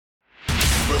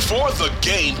Before the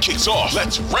game kicks off,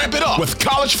 let's ramp it up with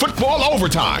college football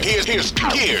overtime. Here's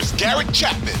Garrett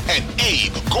Chapman and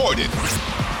Abe Gordon.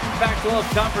 Pac-12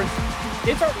 Conference.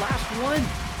 It's our last one.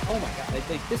 Oh my God! I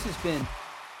think this has been.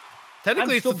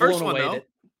 Technically, it's the first one, though.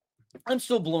 I'm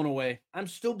still blown away. I'm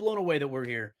still blown away that we're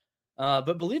here.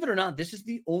 But believe it or not, this is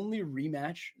the only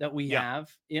rematch that we have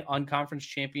on Conference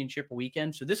Championship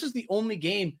weekend. So this is the only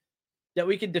game that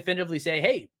we can definitively say,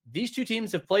 hey, these two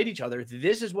teams have played each other.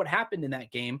 This is what happened in that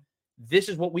game. This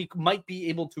is what we might be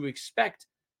able to expect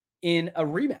in a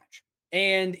rematch.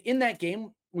 And in that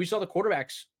game, we saw the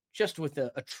quarterbacks just with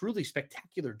a truly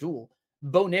spectacular duel.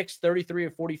 Bo Nix, 33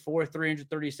 of 44,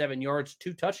 337 yards,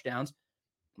 2 touchdowns.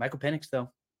 Michael Penix,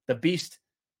 though, the beast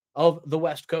of the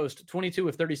West Coast, 22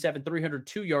 of 37,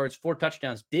 302 yards, 4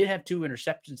 touchdowns, did have 2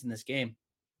 interceptions in this game.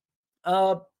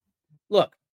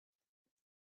 Look,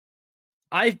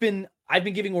 I've been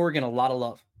giving Oregon a lot of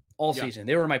love all season.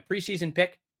 They were my preseason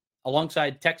pick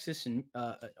alongside Texas and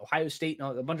Ohio State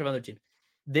and a bunch of other teams.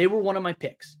 They were one of my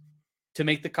picks to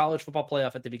make the college football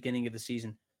playoff at the beginning of the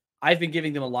season. I've been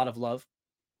giving them a lot of love.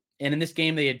 And in this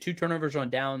game, they had 2 turnovers on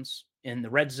downs. In the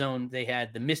red zone, they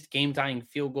had the missed game-tying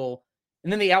field goal.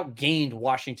 And then they outgained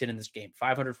Washington in this game,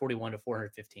 541 to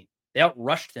 415. They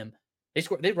outrushed them.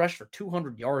 They rushed for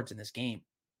 200 yards in this game.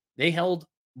 They held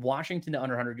Washington to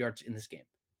under 100 yards in this game.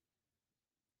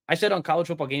 I said on College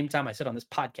Football Game Time, I said on this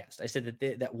podcast, I said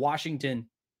that Washington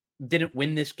didn't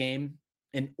win this game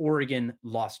and Oregon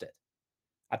lost it.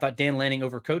 I thought Dan Lanning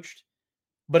overcoached,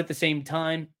 but at the same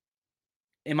time,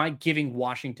 am I giving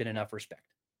Washington enough respect?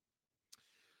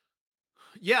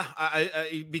 Yeah,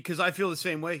 I because I feel the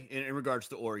same way in regards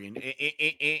to Oregon,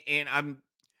 and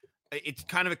it's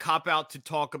kind of a cop out to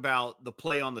talk about the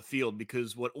play on the field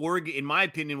because what Oregon, in my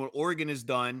opinion, what Oregon has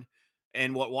done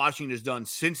and what Washington has done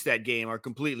since that game are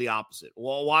completely opposite.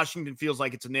 While Washington feels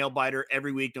like it's a nail biter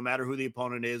every week, no matter who the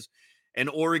opponent is, and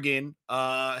Oregon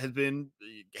has been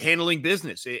handling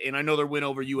business. And I know their win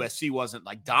over USC wasn't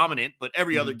like dominant, but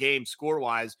every other game score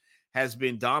wise has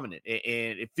been dominant.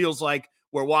 And it feels like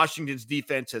where Washington's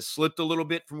defense has slipped a little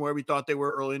bit from where we thought they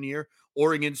were early in the year,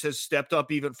 Oregon's has stepped up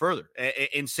even further.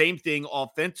 And same thing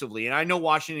offensively. And I know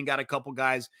Washington got a couple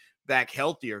guys back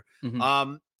healthier.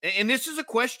 And this is a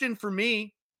question for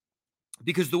me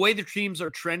because the way the teams are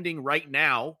trending right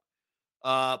now,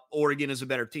 Oregon is a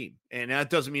better team. And that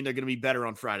doesn't mean they're going to be better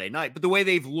on Friday night. But the way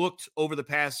they've looked over the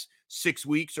past 6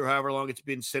 weeks or however long it's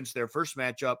been since their first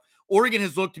matchup, Oregon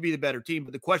has looked to be the better team.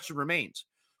 But the question remains,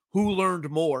 who learned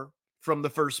more from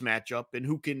the first matchup and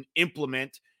who can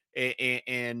implement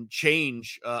and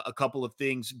change a couple of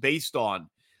things based on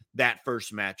that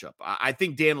first matchup? I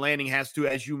think Dan Lanning has to,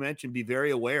 as you mentioned, be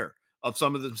very aware of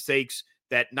some of the mistakes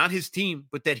that not his team,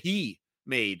 but that he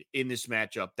made in this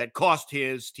matchup that cost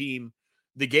his team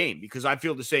the game, because I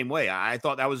feel the same way. I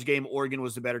thought that was a game Oregon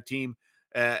was the better team,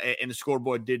 and the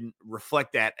scoreboard didn't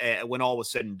reflect that when all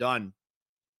was said and done.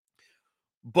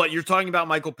 But you're talking about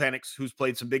Michael Penix, who's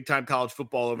played some big-time college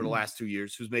football over the last 2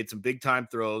 years, who's made some big-time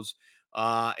throws,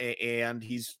 and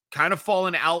he's kind of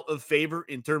fallen out of favor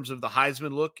in terms of the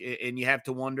Heisman look, and you have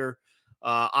to wonder,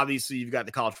 obviously you've got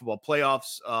the college football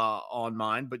playoffs on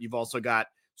mind, but you've also got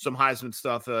some Heisman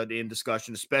stuff in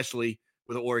discussion, especially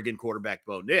with Oregon quarterback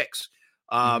Bo Nix.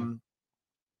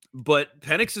 But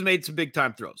Penix has made some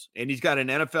big-time throws, and he's got an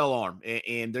NFL arm,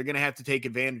 and they're going to have to take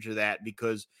advantage of that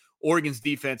because Oregon's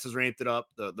defense has ramped it up,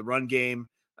 the run game.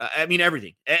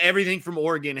 Everything from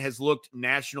Oregon has looked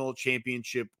national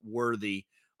championship worthy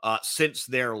since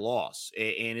their loss.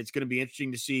 And it's going to be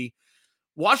interesting to see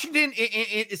Washington.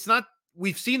 It's not,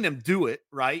 we've seen them do it,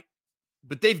 right?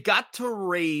 But they've got to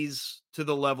raise to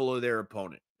the level of their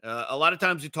opponent. A lot of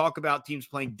times we talk about teams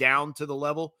playing down to the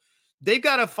level. They've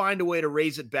got to find a way to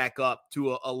raise it back up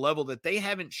to a level that they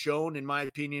haven't shown, in my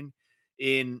opinion,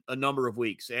 in a number of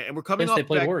weeks. And we're coming Since off they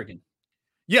played Oregon.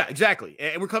 Yeah, exactly.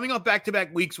 And we're coming off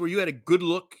back-to-back weeks where you had a good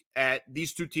look at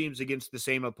these two teams against the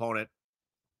same opponent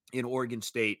in Oregon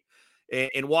State.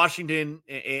 And Washington,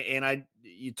 and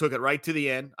you took it right to the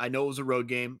end. I know it was a road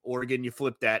game. Oregon, you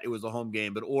flipped that. It was a home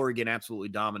game, but Oregon absolutely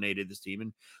dominated this team.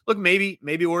 And look, maybe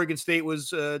Oregon State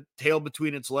was tail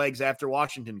between its legs after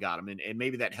Washington got them, and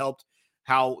maybe that helped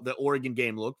how the Oregon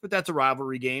game looked. But that's a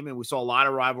rivalry game, and we saw a lot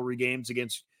of rivalry games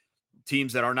against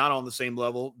teams that are not on the same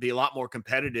level be a lot more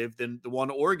competitive than the one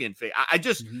Oregon faced.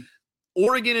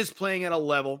 Oregon is playing at a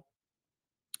level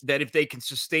that if they can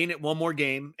sustain it one more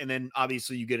game, and then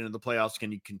obviously you get into the playoffs,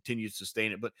 can you continue to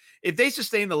sustain it? But if they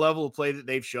sustain the level of play that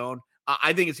they've shown,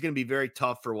 I think it's going to be very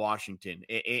tough for Washington.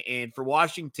 And for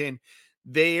Washington,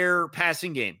 their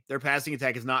passing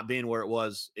attack has not been where it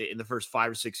was in the first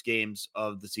 5 or 6 games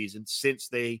of the season since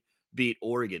they beat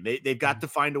Oregon. They've got to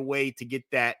find a way to get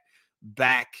that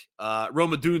back.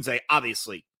 Rome Odunze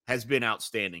obviously has been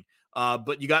outstanding,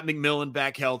 but you got McMillan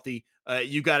back healthy.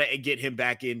 You got to get him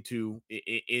back into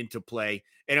play.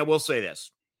 And I will say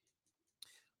this.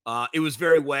 It was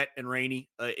very wet and rainy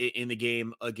in the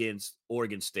game against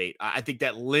Oregon State. I think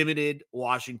that limited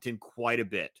Washington quite a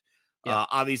bit. Yeah.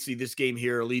 Obviously, this game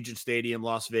here, Allegiant Stadium,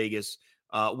 Las Vegas,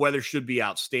 weather should be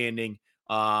outstanding.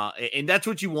 And that's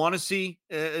what you want to see,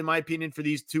 in my opinion, for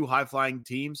these two high-flying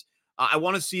teams. I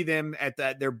want to see them at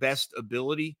their best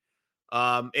ability.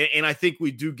 And I think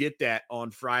we do get that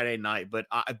on Friday night. But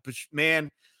man,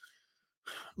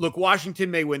 look,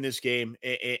 Washington may win this game,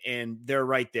 and they're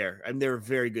right there. And they're a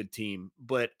very good team.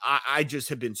 But I just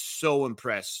have been so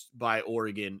impressed by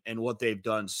Oregon and what they've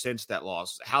done since that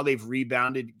loss, how they've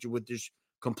rebounded with this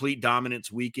complete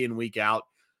dominance week in, week out.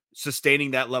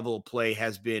 Sustaining that level of play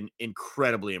has been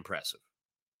incredibly impressive.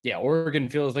 Yeah, Oregon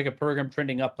feels like a program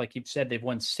trending up. Like you've said, they've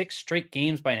won 6 straight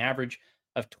games by an average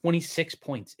of 26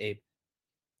 points, Abe.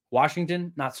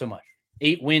 Washington, not so much.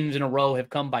 8 wins in a row have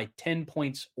come by 10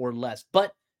 points or less.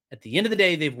 But at the end of the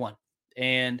day, they've won.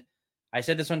 And I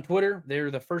said this on Twitter.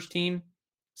 They're the first team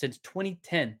since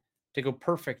 2010 to go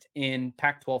perfect in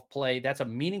Pac-12 play. That's a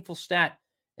meaningful stat.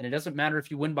 And it doesn't matter if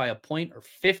you win by a point or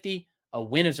 50. A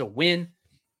win is a win.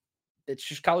 It's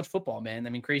just college football, man. I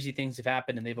mean, crazy things have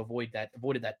happened, and they've avoided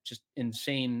that just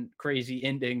insane, crazy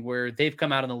ending where they've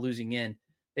come out on the losing end.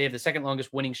 They have the second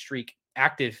longest winning streak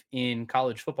active in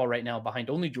college football right now, behind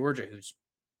only Georgia, who's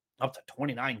up to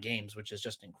 29 games, which is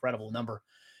just an incredible number.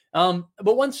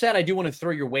 But one stat I do want to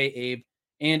throw your way, Abe,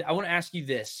 and I want to ask you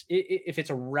this, if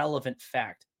it's a relevant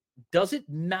fact. Does it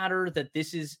matter that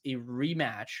this is a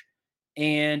rematch,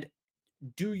 and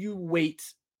do you weight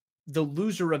the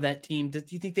loser of that team? Do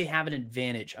you think they have an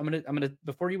advantage? I'm gonna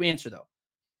before you answer though.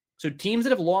 So teams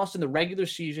that have lost in the regular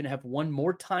season have won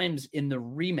more times in the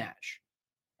rematch.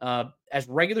 As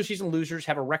regular season losers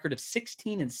have a record of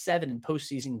 16-7 in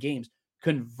postseason games.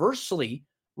 Conversely,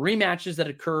 rematches that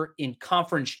occur in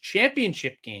conference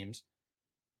championship games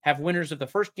have winners of the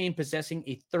first game possessing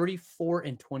a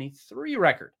 34-23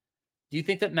 record. Do you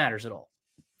think that matters at all?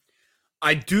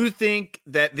 I do think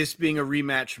that this being a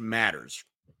rematch matters.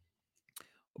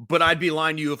 But I'd be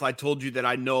lying to you if I told you that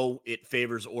I know it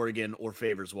favors Oregon or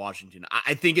favors Washington.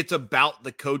 I think it's about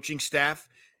the coaching staff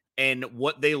and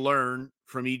what they learn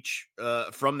from each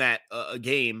from that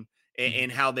game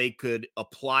and how they could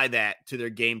apply that to their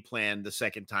game plan the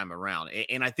second time around.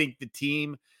 And I think the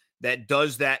team that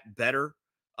does that better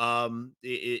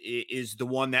is the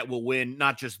one that will win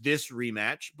not just this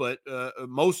rematch, but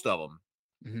most of them.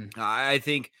 Mm-hmm. I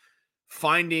think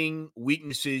finding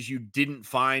weaknesses you didn't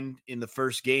find in the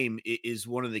first game is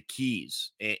one of the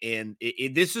keys. And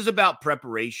this is about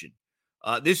preparation.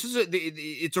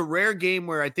 It's a rare game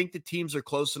where I think the teams are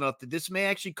close enough that this may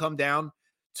actually come down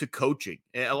to coaching.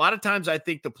 A lot of times I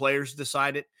think the players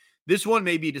decide it. This one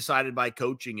may be decided by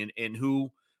coaching and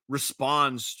who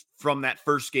responds from that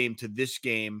first game to this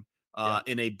game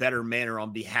in a better manner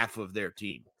on behalf of their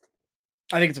team.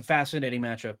 I think it's a fascinating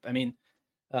matchup. I mean,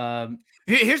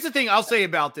 here's the thing I'll say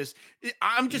about this.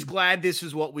 I'm just glad this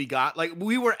is what we got. Like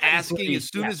we were asking as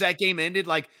soon as that game ended,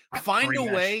 like find a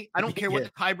way. I don't care what the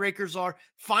tiebreakers are.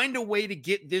 Find a way to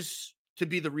get this to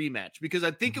be the rematch, because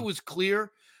I think it was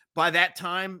clear by that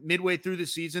time, midway through the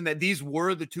season, that these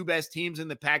were the two best teams in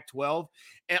the Pac-12.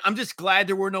 And I'm just glad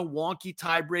there were no wonky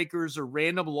tiebreakers or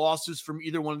random losses from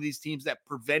either one of these teams that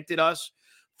prevented us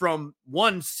from,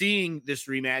 one, seeing this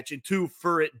rematch, and two,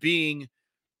 for it being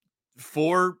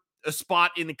for a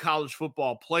spot in the college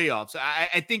football playoffs.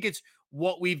 I think it's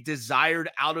what we've desired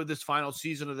out of this final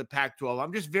season of the Pac-12.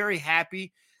 I'm just very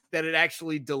happy that it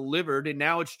actually delivered. And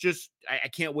now it's just, I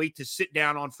can't wait to sit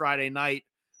down on Friday night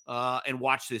and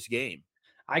watch this game.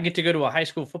 I get to go to a high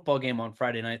school football game on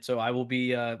Friday night, so I will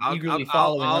be eagerly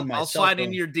following on my I'll slide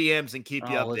into your DMs and keep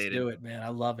you updated. Let's do it, man. I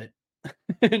love it.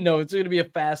 No, it's going to be a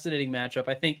fascinating matchup.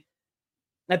 I think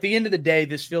at the end of the day,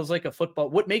 this feels like a football.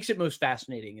 What makes it most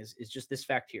fascinating is just this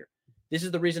fact here. This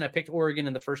is the reason I picked Oregon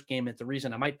in the first game. It's the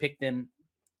reason I might pick them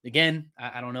again.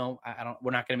 I don't know.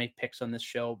 We're not going to make picks on this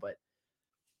show, but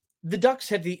the Ducks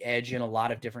have the edge in a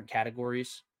lot of different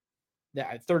categories. The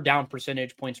third down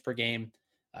percentage, points per game,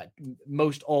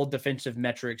 most all defensive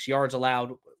metrics, yards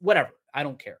allowed, whatever. I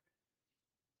don't care.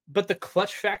 But the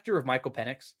clutch factor of Michael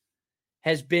Penix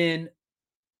has been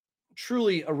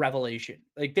truly a revelation.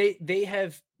 Like they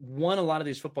have won a lot of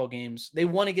these football games. They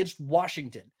won against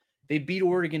Washington. They beat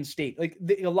Oregon State. Like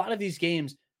a lot of these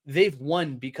games they've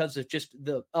won because of just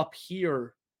the up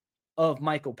here of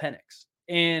Michael Penix.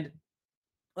 And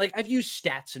like I've used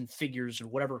stats and figures and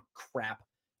whatever crap.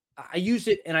 I use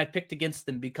it and I picked against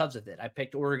them because of it. I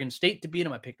picked Oregon State to beat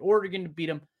them. I picked Oregon to beat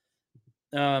them.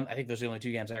 I think those are the only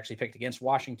two games I actually picked against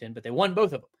Washington, but they won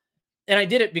both of them. And I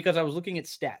did it because I was looking at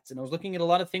stats and I was looking at a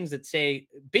lot of things that say,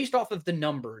 based off of the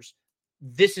numbers,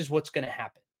 this is what's going to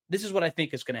happen. This is what I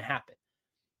think is going to happen.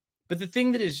 But the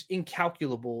thing that is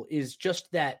incalculable is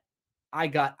just that I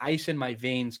got ice in my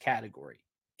veins category.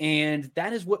 And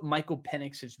that is what Michael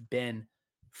Penix has been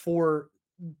for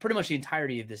pretty much the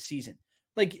entirety of this season.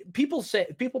 Like people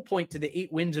point to the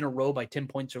 8 wins in a row by 10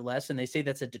 points or less, and they say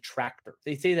that's a detractor.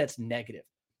 They say that's negative.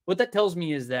 What that tells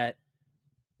me is that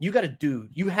you got a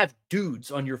dude. You have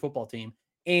dudes on your football team,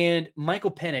 and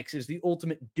Michael Penix is the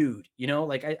ultimate dude. You know,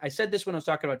 like I said this when I was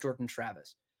talking about Jordan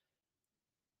Travis.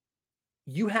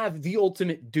 You have the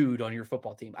ultimate dude on your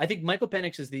football team. I think Michael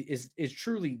Penix is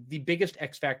truly the biggest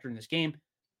X factor in this game.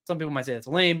 Some people might say that's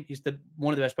lame. He's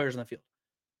one of the best players on the field.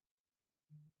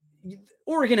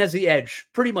 Oregon has the edge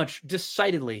pretty much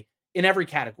decidedly in every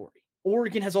category.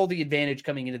 Oregon has all the advantage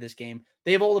coming into this game.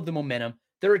 They have all of the momentum.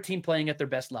 They're a team playing at their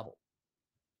best level.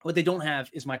 What they don't have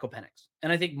is Michael Penix.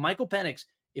 And I think Michael Penix,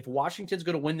 if Washington's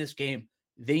going to win this game,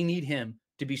 they need him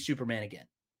to be Superman again.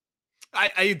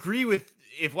 I agree with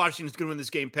if Washington's going to win this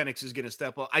game, Penix is going to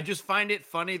step up. I just find it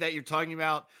funny that you're talking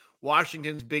about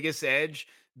Washington's biggest edge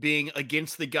being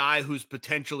against the guy who's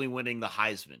potentially winning the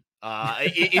Heisman.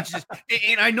 It's just,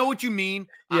 and I know what you mean.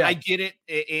 Yeah. I get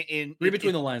it. Read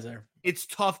between the lines there. It's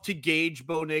tough to gauge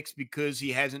Bo Nix because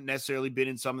he hasn't necessarily been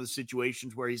in some of the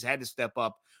situations where he's had to step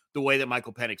up the way that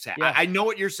Michael Penix had. Yeah. I know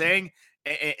what you're saying.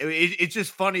 It's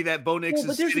just funny that Bo Nix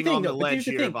is sitting on the ledge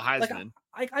here of a Heisman.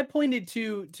 Like I pointed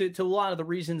to a lot of the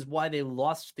reasons why they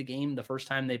lost the game the first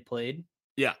time they played.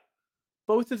 Yeah.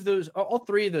 Both of those, all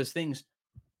three of those things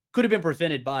could have been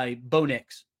prevented by Bo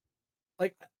Nix.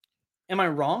 Like, am I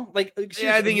wrong? Like,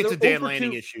 yeah, I think it's a Dan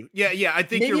Lanning issue. Yeah, I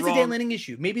think maybe you're wrong. Maybe it's a Dan Lanning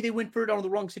issue. Maybe they went for it on the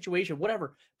wrong situation,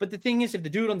 whatever. But the thing is, if the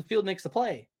dude on the field makes the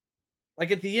play,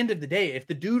 like at the end of the day, if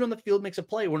the dude on the field makes a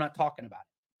play, we're not talking about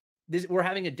it. We're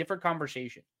having a different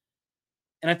conversation.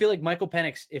 And I feel like Michael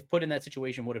Penix, if put in that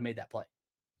situation, would have made that play.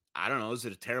 I don't know. Is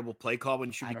it a terrible play call when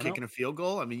you should be kicking a field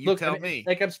goal? I mean, you tell me.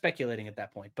 Like, I'm speculating at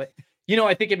that point. But,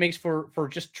 I think it makes for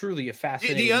just truly a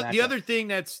fascinating The other thing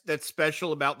that's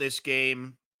special about this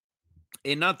game,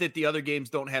 and not that the other games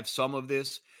don't have some of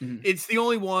this, it's the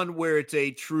only one where it's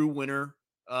a true winner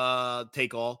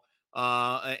take all.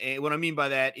 And what I mean by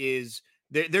that is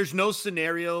there's no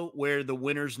scenario where the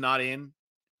winner's not in.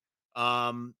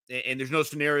 And there's no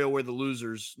scenario where the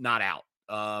loser's not out.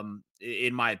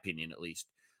 In my opinion, at least.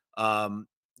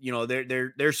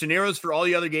 There's scenarios for all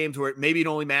the other games where maybe it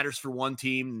only matters for one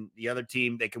team, and the other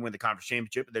team, they can win the conference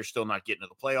championship, but they're still not getting to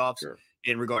the playoffs. Sure.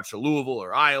 In regards to Louisville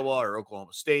or Iowa or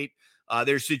Oklahoma State.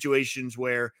 There's situations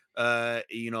where,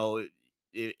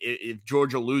 if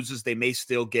Georgia loses, they may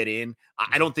still get in.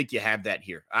 I don't think you have that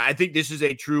here. I think this is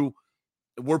a true,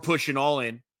 we're pushing all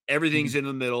in. Everything's in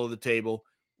the middle of the table.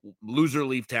 Loser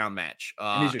leave town match.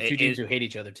 And these are two teams who hate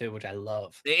each other too, which I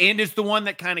love. And it's the one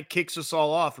that kind of kicks us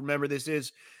all off. Remember, this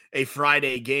is a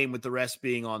Friday game with the rest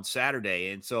being on Saturday.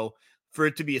 And so for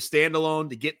it to be a standalone,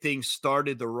 to get things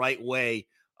started the right way,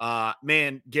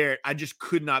 man, Garrett, I just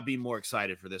could not be more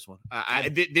excited for this one.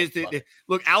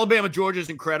 Look, Alabama, Georgia is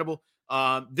incredible.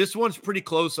 This one's pretty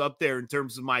close up there in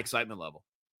terms of my excitement level.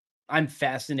 I'm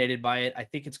fascinated by it. I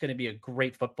think it's going to be a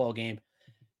great football game.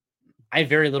 I have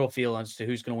very little feel as to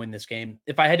who's going to win this game.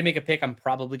 If I had to make a pick, I'm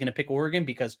probably going to pick Oregon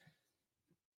because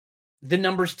the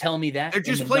numbers tell me that. They're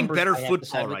just playing better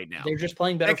football right now. They're just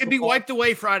playing better football. That could be wiped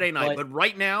away Friday night, but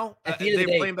right now, they're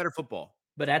playing better football.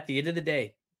 But at the end of the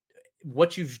day,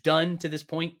 what you've done to this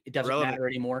point, it doesn't matter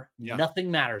anymore. Yeah. Nothing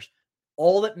matters.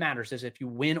 All that matters is if you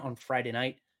win on Friday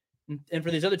night, and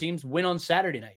for these other teams, win on Saturday night.